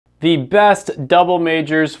The best double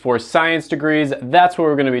majors for science degrees, that's what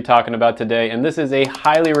we're going to be talking about today, and this is a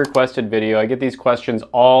highly requested video. I get these questions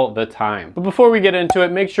all the time. But before we get into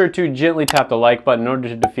it, make sure to gently tap the like button in order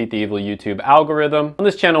to defeat the evil YouTube algorithm. On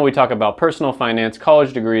this channel, we talk about personal finance,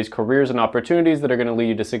 college degrees, careers, and opportunities that are going to lead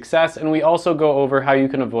you to success, and we also go over how you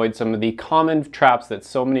can avoid some of the common traps that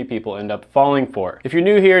so many people end up falling for. If you're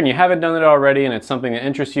new here and you haven't done it already and it's something that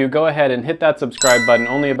interests you, go ahead and hit that subscribe button.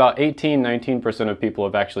 Only about 19% of people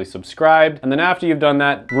have actually subscribed, and then after you've done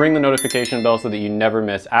that, ring the notification bell so that you never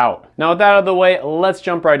miss out. Now with that out of the way, let's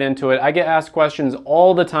jump right into it. I get asked questions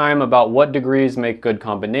all the time about what degrees make good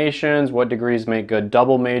combinations, what degrees make good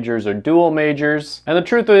double majors or dual majors, and the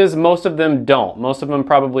truth is most of them don't. Most of them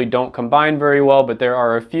probably don't combine very well, but there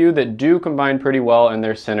are a few that do combine pretty well and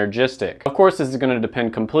they're synergistic. Of course, this is going to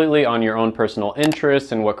depend completely on your own personal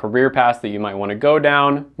interests and what career paths that you might want to go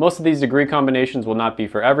down. Most of these degree combinations will not be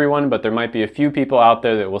for everyone, but there might be a few people out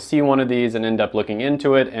there that will see one of these and end up looking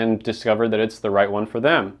into it and discover that it's the right one for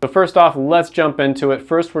them. So first off, let's jump into it.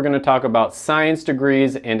 First, we're going to talk about science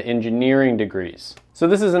degrees and engineering degrees. So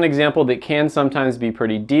this is an example that can sometimes be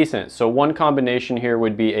pretty decent. So one combination here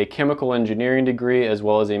would be a chemical engineering degree as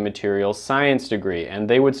well as a materials science degree, and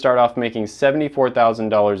they would start off making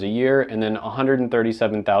 $74,000 a year and then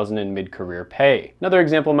 $137,000 in mid-career pay. Another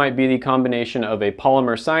example might be the combination of a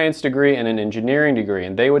polymer science degree and an engineering degree,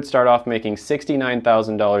 and they would start off making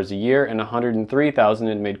 $69,000 a year and $103,000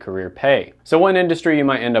 in mid-career pay. So one industry you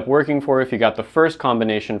might end up working for if you got the first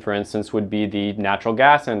combination, for instance, would be the natural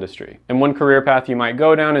gas industry. And one career path you might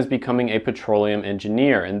go down is becoming a petroleum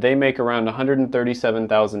engineer, and they make around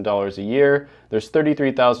 $137,000 a year. There's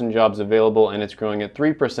 33,000 jobs available and it's growing at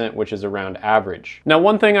 3%, which is around average. Now,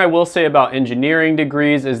 one thing I will say about engineering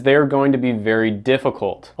degrees is they're going to be very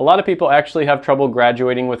difficult. A lot of people actually have trouble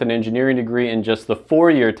graduating with an engineering degree in just the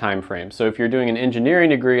 4-year time frame. So if you're doing an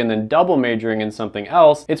engineering degree and then double majoring in something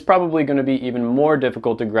else, it's probably going to be even more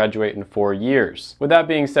difficult to graduate in 4 years. With that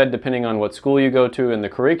being said, depending on what school you go to and the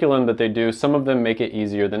curriculum that they do, some of them make it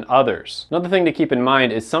easier than others. Another thing to keep in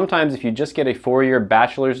mind is sometimes if you just get a 4-year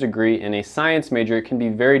bachelor's degree in a science major, it can be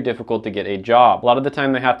very difficult to get a job. A lot of the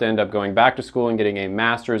time they have to end up going back to school and getting a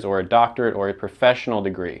master's or a doctorate or a professional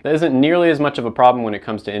degree. That isn't nearly as much of a problem when it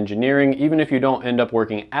comes to engineering. Even if you don't end up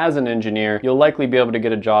working as an engineer, you'll likely be able to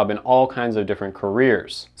get a job in all kinds of different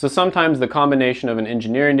careers. So sometimes the combination of an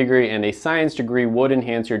engineering degree and a science degree would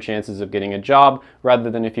enhance your chances of getting a job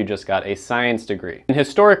rather than if you just got a science degree. And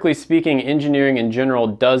historically speaking, engineering in general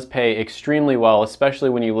does pay extremely well,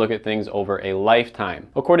 especially when you look at things over a lifetime.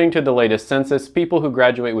 According to the latest census, people who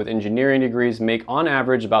graduate with engineering degrees make on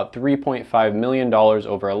average about $3.5 million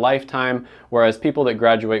over a lifetime, whereas people that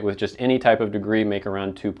graduate with just any type of degree make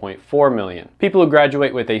around $2.4 million. People who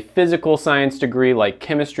graduate with a physical science degree like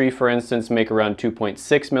chemistry, for instance, make around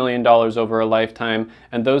 $2.6 million over a lifetime,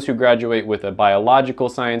 and those who graduate with a biological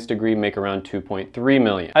science degree make around $2.3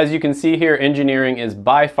 million. As you can see here, engineering is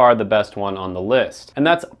by far the best one on the list. And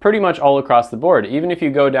that's pretty much all across the board. Even if you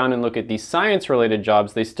go down and look at the science-related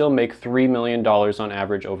jobs, they still make $3 million on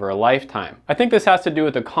average over a lifetime. I think this has to do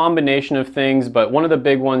with a combination of things, but one of the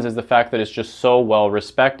big ones is the fact that it's just so well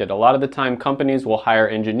respected. A lot of the time companies will hire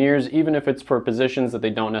engineers even if it's for positions that they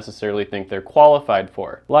don't necessarily think they're qualified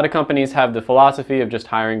for. A lot of companies have the philosophy of just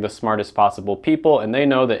hiring the smartest possible people, and they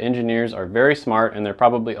know that engineers are very smart and they're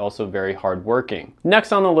probably also very hardworking.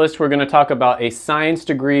 Next on the list, we're going to talk about a science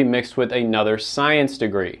degree mixed with another science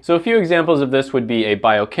degree. So a few examples of this would be a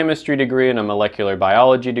biochemistry degree and a molecular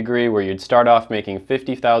biology degree, where you'd start off making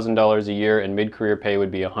 $50,000 a year and mid-career pay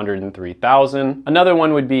would be $103,000. Another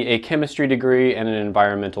one would be a chemistry degree and an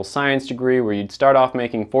environmental science degree, where you'd start off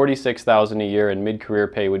making $46,000 a year and mid-career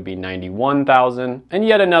pay would be $91,000. And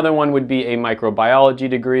yet another one would be a microbiology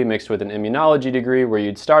degree mixed with an immunology degree, where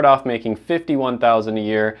you'd start off making $51,000 a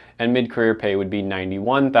year and mid-career pay would be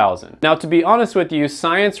 $91,000. Now, to be honest with you,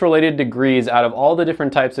 science-related degrees out of all the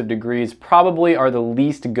different types of degrees probably are the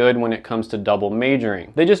least good when it comes to double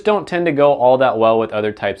majoring. They just don't tend to go all that well with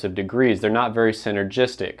other types of degrees. They're not very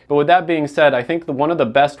synergistic. But with that being said, I think one of the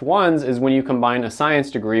best ones is when you combine a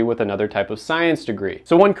science degree with another type of science degree.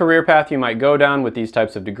 So one career path you might go down with these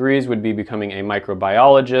types of degrees would be becoming a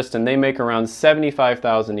microbiologist, and they make around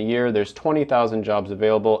 $75,000 a year. There's 20,000 jobs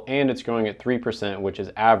available and it's growing at 3%, which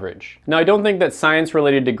is average. Now, I don't think that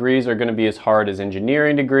science-related degrees are going to be as hard as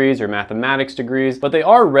engineering degrees or mathematics mathematics degrees, but they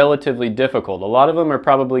are relatively difficult. A lot of them are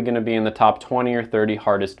probably going to be in the top 20 or 30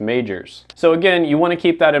 hardest majors. So again, you want to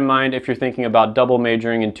keep that in mind if you're thinking about double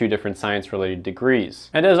majoring in two different science-related degrees.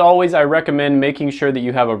 And as always, I recommend making sure that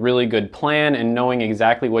you have a really good plan and knowing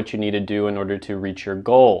exactly what you need to do in order to reach your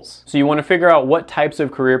goals. So you want to figure out what types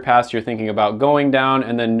of career paths you're thinking about going down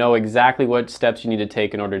and then know exactly what steps you need to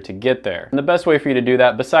take in order to get there. And the best way for you to do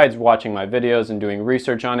that, besides watching my videos and doing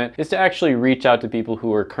research on it, is to actually reach out to people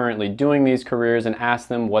who are currently doing these careers and ask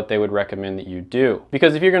them what they would recommend that you do.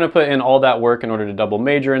 Because if you're going to put in all that work in order to double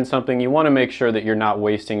major in something, you want to make sure that you're not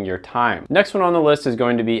wasting your time. Next one on the list is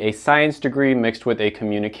going to be a science degree mixed with a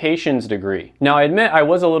communications degree. Now I admit I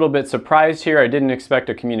was a little bit surprised here. I didn't expect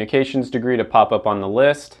a communications degree to pop up on the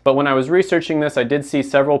list, but when I was researching this, I did see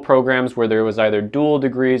several programs where there was either dual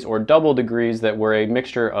degrees or double degrees that were a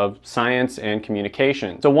mixture of science and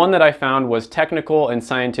communication. So one that I found was technical and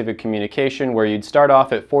scientific communication, where you'd start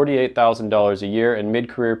off at $48,000 a year and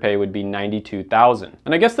mid-career pay would be $92,000.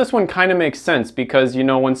 And I guess this one kind of makes sense because, you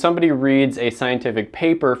know, when somebody reads a scientific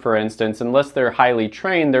paper, for instance, unless they're highly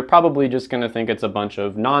trained, they're probably just going to think it's a bunch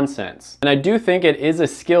of nonsense. And I do think it is a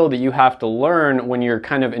skill that you have to learn when you're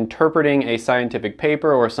kind of interpreting a scientific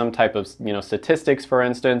paper or some type of, you know, statistics, for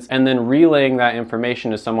instance, and then relaying that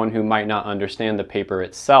information to someone who might not understand the paper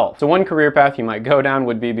itself. So one career path you might go down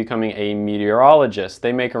would be becoming a meteorologist.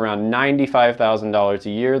 They make around $95,000 a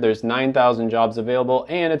year. There's 9,000 jobs available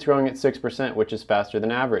and it's growing at 6%, which is faster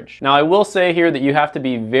than average. Now I will say here that you have to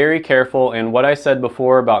be very careful, and what I said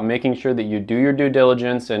before about making sure that you do your due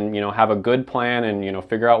diligence and, you know, have a good plan and, you know,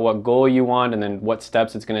 figure out what goal you want and then what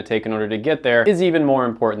steps it's going to take in order to get there is even more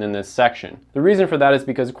important in this section. The reason for that is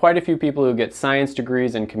because quite a few people who get science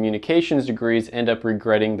degrees and communications degrees end up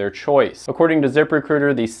regretting their choice. According to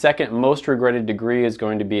ZipRecruiter, the second most regretted degree is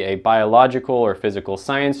going to be a biological or physical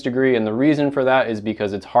science degree, and the reason for that is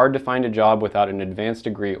because it's hard to find a job without an advanced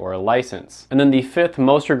degree or a license. And then the fifth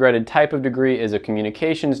most regretted type of degree is a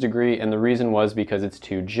communications degree, and the reason was because it's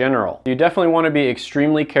too general. You definitely want to be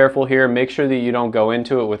extremely careful here. Make sure that you don't go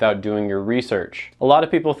into it without doing your research. A lot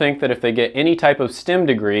of people think that if they get any type of STEM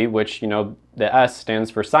degree, which, you know, the S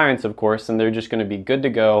stands for science, of course, and they're just going to be good to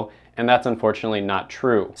go, and that's unfortunately not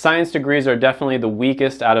true. Science degrees are definitely the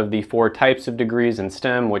weakest out of the four types of degrees in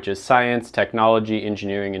STEM, which is science, technology,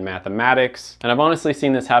 engineering, and mathematics. And I've honestly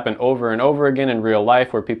seen this happen over and over again in real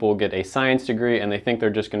life, where people will get a science degree and they think they're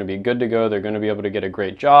just going to be good to go, they're going to be able to get a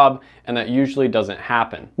great job, and that usually doesn't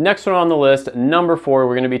happen. Next one on the list, number 4,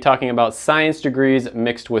 we're going to be talking about science degrees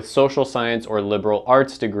mixed with social science or liberal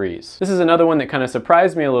arts degrees. This is another one that kind of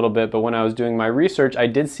surprised me a little bit, but when I was doing my research, I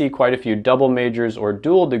did see quite a few double majors or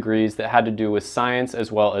dual degrees that had to do with science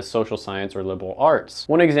as well as social science or liberal arts.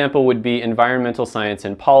 One example would be environmental science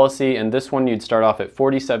and policy, and this one you'd start off at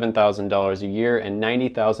 $47,000 a year and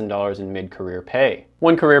 $90,000 in mid-career pay.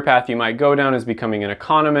 One career path you might go down is becoming an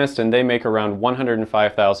economist, and they make around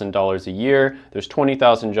 $105,000 a year. There's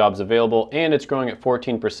 20,000 jobs available, and it's growing at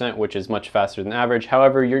 14%, which is much faster than average.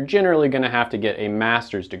 However, you're generally going to have to get a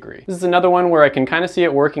master's degree. This is another one where I can kind of see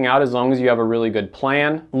it working out as long as you have a really good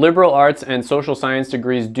plan. Liberal arts and social science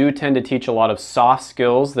degrees do tend to teach a lot of soft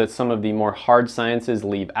skills that some of the more hard sciences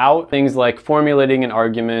leave out. Things like formulating an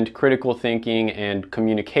argument, critical thinking, and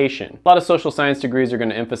communication. A lot of social science degrees are going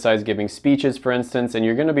to emphasize giving speeches, for instance, and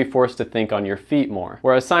you're going to be forced to think on your feet more.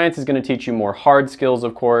 Whereas science is going to teach you more hard skills,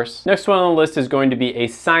 of course. Next one on the list is going to be a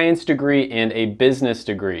science degree and a business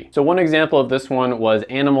degree. So one example of this one was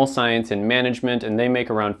animal science and management, and they make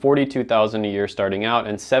around $42,000 a year starting out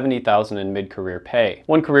and $70,000 in mid-career pay.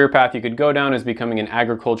 One career path you could go down is becoming an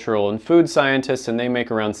agricultural and food scientist, and they make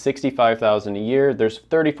around $65,000 a year. There's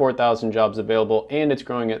 34,000 jobs available, and it's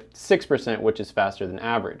growing at 6%, which is faster than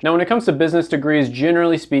average. Now, when it comes to business degrees,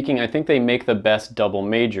 generally speaking, I think they make the best double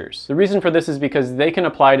majors. The reason for this is because they can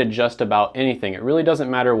apply to just about anything. It really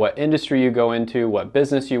doesn't matter what industry you go into, what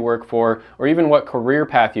business you work for, or even what career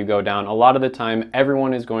path you go down. A lot of the time,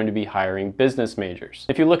 everyone is going to be hiring business majors.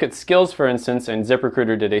 If you look at skills, for instance, and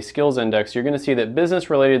ZipRecruiter did a skills index, you're going to see that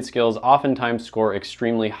business-related skills oftentimes score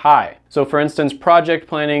extremely high. So for instance, project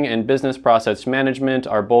planning and business process management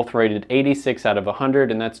are both rated 86 out of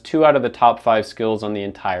 100, and that's 2 out of the top 5 skills on the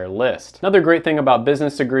entire list. Another great thing about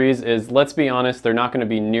business degrees is, let's be honest, they're not going to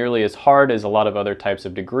be nearly as hard as a lot of other types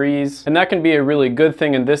of degrees. And that can be a really good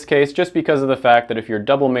thing in this case, just because of the fact that if you're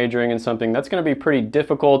double majoring in something, that's going to be pretty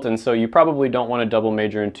difficult, and so you probably don't want to double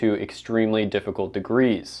major in 2 extremely difficult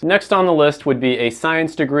degrees. Next on the list would be a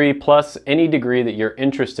science degree plus any degree that you're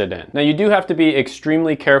interested in. Now you do have to be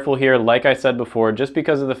extremely careful here. like I said before, just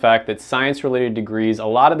because of the fact that science-related degrees a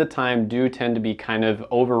lot of the time do tend to be kind of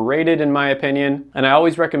overrated in my opinion. And I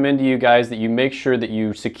always recommend to you guys that you make sure that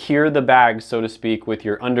you secure the bag, so to speak, with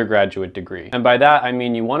your undergraduate degree. And by that, I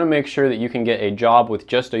mean you want to make sure that you can get a job with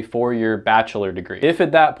just a 4-year bachelor degree. If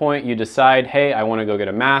at that point you decide, hey, I want to go get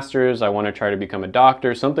a master's, I want to try to become a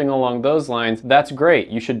doctor, something along those lines, that's great.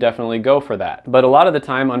 You should definitely go for that. But a lot of the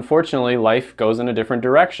time, unfortunately, life goes in a different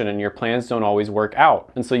direction and your plans don't always work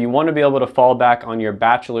out. And so you want to be able to fall back on your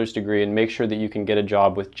bachelor's degree and make sure that you can get a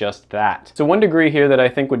job with just that. So one degree here that I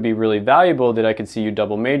think would be really valuable that I could see you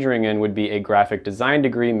double majoring in would be a graphic design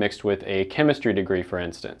degree mixed with a chemistry degree, for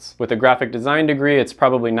instance. With a graphic design degree, it's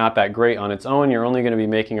probably not that great on its own. You're only going to be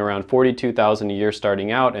making around $42,000 a year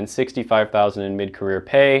starting out and $65,000 in mid-career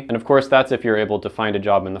pay. And of course, that's if you're able to find a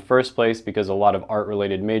job in the first place, because a lot of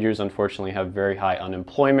art-related majors unfortunately have very high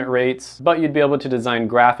unemployment rates. But you'd be able to design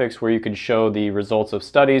graphics where you could show the results of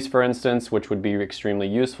studies, for instance, which would be extremely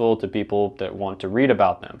useful to people that want to read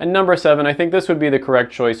about them. And number 7, I think this would be the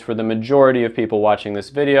correct choice for the majority of people watching this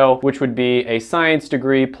video, which would be a science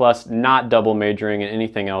degree plus not double majoring in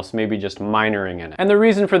anything else, maybe just minoring in it. And the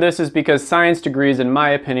reason for this is because science degrees, in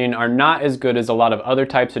my opinion, are not as good as a lot of other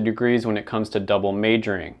types of degrees when it comes to double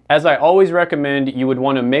majoring. As I always recommend, you would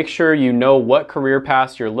want to make sure you know what career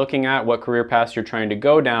paths you're looking at, what career paths you're trying to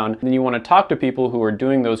go down, and then you want to talk to people who are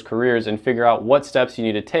doing those careers and figure out what steps you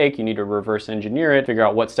need to take. You need to reverse engineer it, figure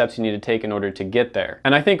out what steps you need to take in order to get there.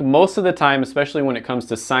 And I think most of the time, especially when it comes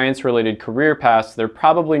to science-related career paths, they're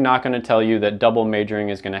probably not going to tell you that double majoring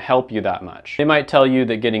is going to help you that much. They might tell you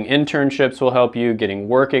that getting internships will help you, getting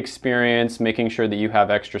work experience, making sure that you have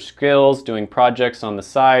extra skills, doing projects on the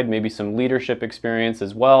side, maybe some leadership experience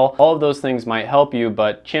as well. All of those things might help you,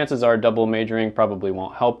 but chances are double majoring probably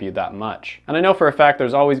won't help you that much. And I know for a fact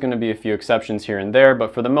there's always going to be a few exceptions here and there,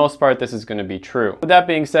 but for the most part, this is going to be true. With that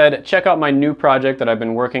being said, check out my new project that I've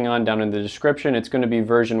been working on down in the description. It's going to be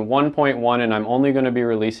version 1.1, and I'm only going to be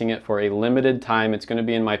releasing it for a limited time. It's going to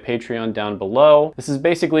be in my Patreon down below. This is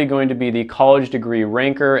basically going to be the college degree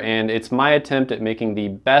ranker, and it's my attempt at making the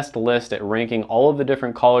best list at ranking all of the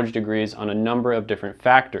different college degrees on a number of different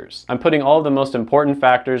factors. I'm putting all of the most important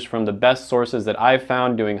factors from the best sources that I've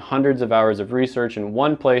found doing hundreds of hours of research in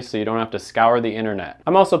one place so you don't have to scour the internet.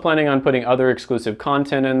 I'm also planning on putting other exclusive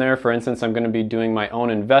content in there. For instance, I'm going to be doing my own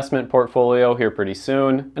investment portfolio here pretty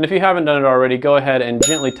soon. And if you haven't done it already, go ahead and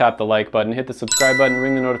gently tap the like button, hit the subscribe button,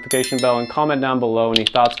 ring the notification bell, and comment down below any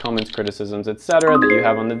thoughts, comments, criticisms, etc. that you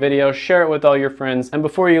have on the video. Share it with all your friends. And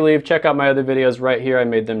before you leave, check out my other videos right here. I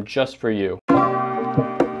made them just for you.